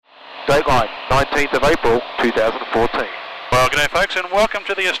Dateline, 19th of April 2014. Well, g'day folks, and welcome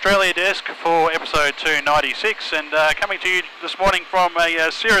to the Australia Desk for episode 296, and coming to you this morning from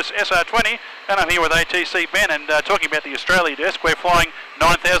a Cirrus SR20, and I'm here with ATC Ben, and talking about the Australia Desk. We're flying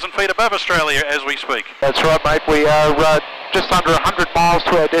 9,000 feet above Australia as we speak. That's right, mate. We are just under 100 miles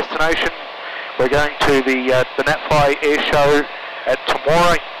to our destination. We're going to the NatFly Air Show at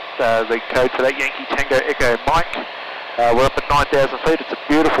Temora, the code for that Yankee Tango Echo Mike. We're up at 9,000 feet. It's a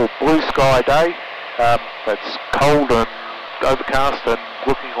beautiful blue sky day. It's cold and overcast and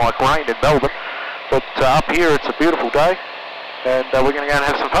looking like rain in Melbourne, but up here it's a beautiful day, and we're going to go and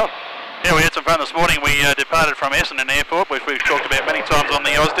have some fun. Yeah, we had some fun this morning. We departed from Essendon Airport, which we've talked about many times on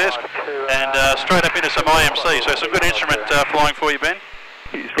the Ausdesk, and straight up into some IMC, so some good instrument flying for you, Ben.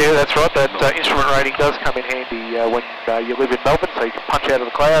 Yeah, that's right. That instrument rating does come in handy when you live in Melbourne, so you can punch out of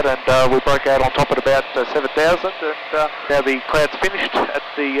the cloud, and we broke out on top at about 7,000, and now the cloud's finished at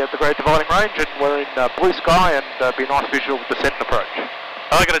the Great Dividing Range, and we're in blue sky, and be a nice visual descent and approach.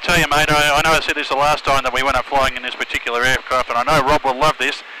 I got to tell you, mate, I know I said this the last time that we went up flying in this particular aircraft, and I know Rob will love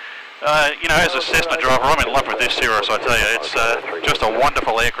this. You know, as a Cessna driver, I'm in love with this Cirrus, I tell you. It's just a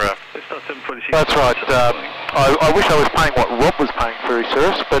wonderful aircraft. That's right. I wish I was paying what Rob was paying for his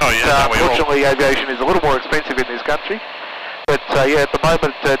Cirrus, but unfortunately aviation is a little more expensive in this country. But yeah, at the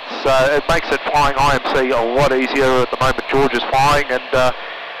moment it makes it flying IMC a lot easier. At the moment George is flying, and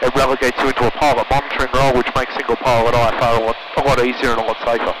it relegates you into a pilot monitoring role, which makes single pilot IFR a lot easier and a lot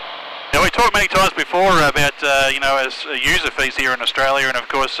safer. Now, we talked many times before about, you know, as user fees here in Australia, and of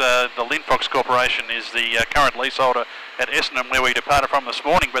course the Linfox Corporation is the current leaseholder at Essendon, where we departed from this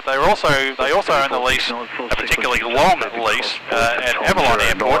morning, but they also own the lease, a particularly long lease at Avalon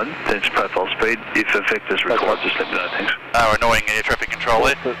Airport. That's profile speed. If effect is required, just let me know, thanks. Annoying air traffic control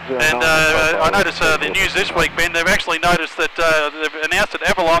there. And I noticed the news this week, Ben, they've actually noticed that they've announced at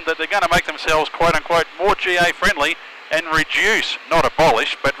Avalon that they're going to make themselves, quote-unquote, more GA friendly, and reduce, not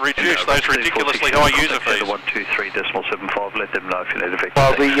abolish, but reduce those ridiculously high user fees. 123.75, let them know if you need effect.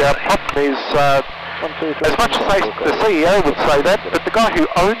 Well, the problem is, as much as the CEO would say that, but the guy who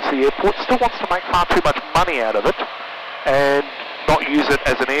owns the airport still wants to make far too much money out of it and not use it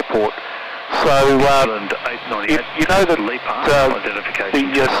as an airport. So, you know that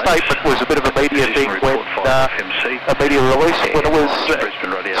the statement was a bit of a media thing when a media release when it was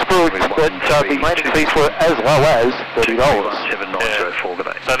spruiked that the landing fees were as low as $30.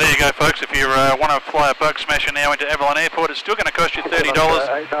 So there you go, folks. If you want to fly a bug smasher now into Avalon Airport, it's still going to cost you $30.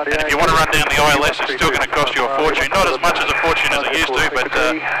 And if you want to run down the ILS, it's still going to cost you a fortune. Not as much as a fortune as it used to, but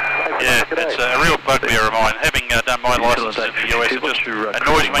yeah, it's a real bugbear of mine. Having done my license in the US, it just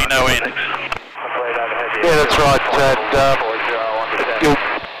annoys me no end. Yeah, that's right. And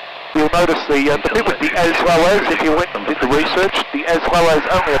you'll notice the bit with the as low as, if you went and did the research, the as low as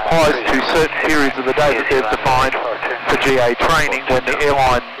only applies to certain periods of the day that they've defined for GA training when the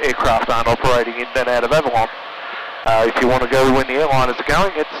airline aircraft aren't operating in and out of Avalon. If you want to go when the airliners are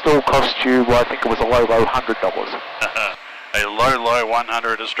going, it still costs you, I think it was a low $100. A low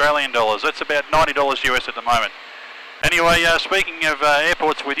 100 Australian dollars. That's about $90 US at the moment. Anyway, speaking of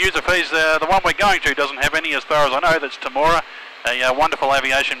airports with user fees, the one we're going to doesn't have any as far as I know. That's Temora, a wonderful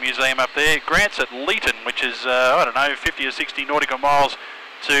aviation museum up there. Grant's at Leeton, which is, I don't know, 50 or 60 nautical miles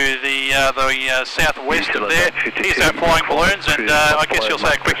to the southwest of there. Here's our flying balloons, and I guess you'll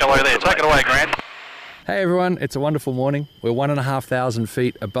say a quick hello there. Take it away, Grant. Hey everyone, it's a wonderful morning. We're 1,500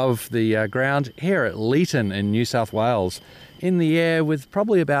 feet above the ground here at Leeton in New South Wales, in the air with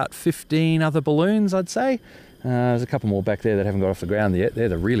probably about 15 other balloons, I'd say. There's a couple more back there that haven't got off the ground yet. They're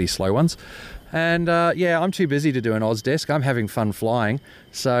the really slow ones. And yeah, I'm too busy to do an Ausdesk. I'm having fun flying.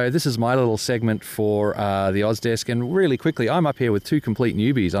 So this is my little segment for the Ausdesk. And really quickly, I'm up here with two complete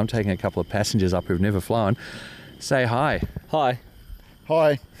newbies. I'm taking a couple of passengers up who've never flown. Say hi. Hi.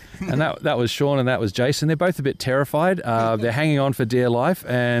 Hi. And that was Sean and that was Jason. They're both a bit terrified. They're hanging on for dear life,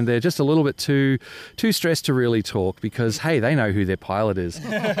 and they're just a little bit too stressed to really talk because, hey, they know who their pilot is.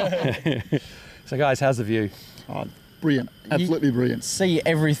 So guys, how's the view? Oh, brilliant. Absolutely brilliant. See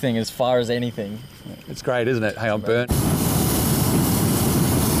everything as far as anything. It's great, isn't it? Hey, I'm burnt.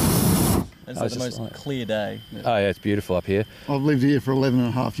 It's like the most clear day. Yeah. Oh yeah, it's beautiful up here. I've lived here for 11 and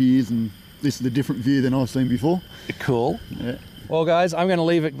a half years, and this is a different view than I've seen before. Cool. Yeah. Well guys, I'm going to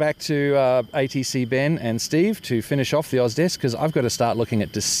leave it back to ATC Ben and Steve to finish off the Ausdesk because I've got to start looking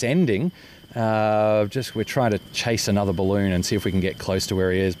at descending. We're trying to chase another balloon and see if we can get close to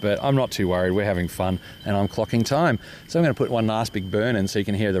where he is, but I'm not too worried. We're having fun and I'm clocking time. So I'm going to put one last big burn in so you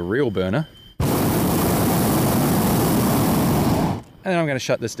can hear the real burner. And then I'm going to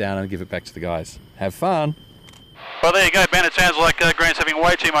shut this down and give it back to the guys. Have fun. Well, there you go, Ben. It sounds like Grant's having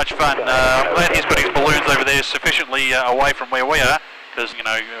way too much fun. I'm glad he's got his balloons over there sufficiently away from where we are, because, you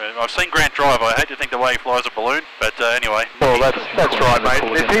know, I've seen Grant drive. I hate to think the way he flies a balloon, but anyway. Well, that's right, mate.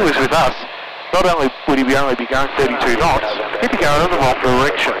 If he was with us, not only would he only be going 32 knots, he'd be going in the wrong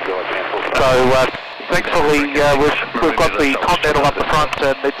direction. So, thankfully, we've got the Continental up the front,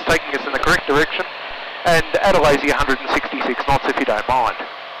 and it's taking us in the correct direction. And at a lazy 166 knots, if you don't mind.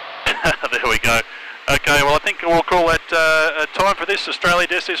 There we go. Okay, well, I think we'll call that time for this Australia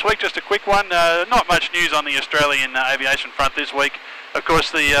Desk this week. Just a quick one. Not much news on the Australian aviation front this week. Of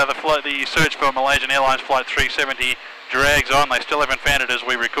course, the search for Malaysian Airlines Flight 370 drags on. They still haven't found it as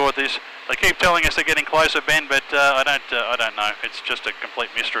we record this. They keep telling us they're getting closer, Ben, but I don't know. It's just a complete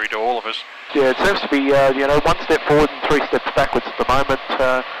mystery to all of us. Yeah, it seems to be you know, one step forward and three steps backwards at the moment.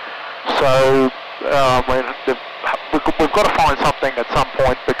 We've got to find something at some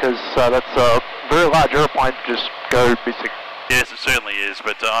point, because that's a very large airplane to just go missing. Yes, it certainly is,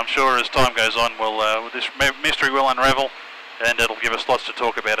 but I'm sure as time goes on, this mystery will unravel, and it'll give us lots to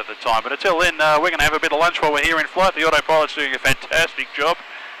talk about at the time. But until then, we're going to have a bit of lunch while we're here in flight. The autopilot's doing a fantastic job,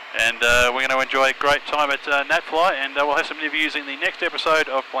 and we're going to enjoy a great time at NatFly, and we'll have some interviews in the next episode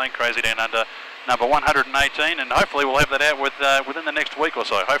of Playing Crazy Down Under, number 118, and hopefully we'll have that out within the next week or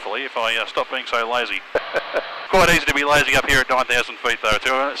so, hopefully, if I stop being so lazy. Quite easy to be lazy up here at 9,000 feet, though.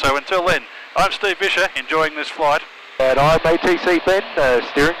 So until then, I'm Steve Fisher, enjoying this flight. And I'm ATC Ben,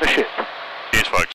 steering the ship. Cheers, folks.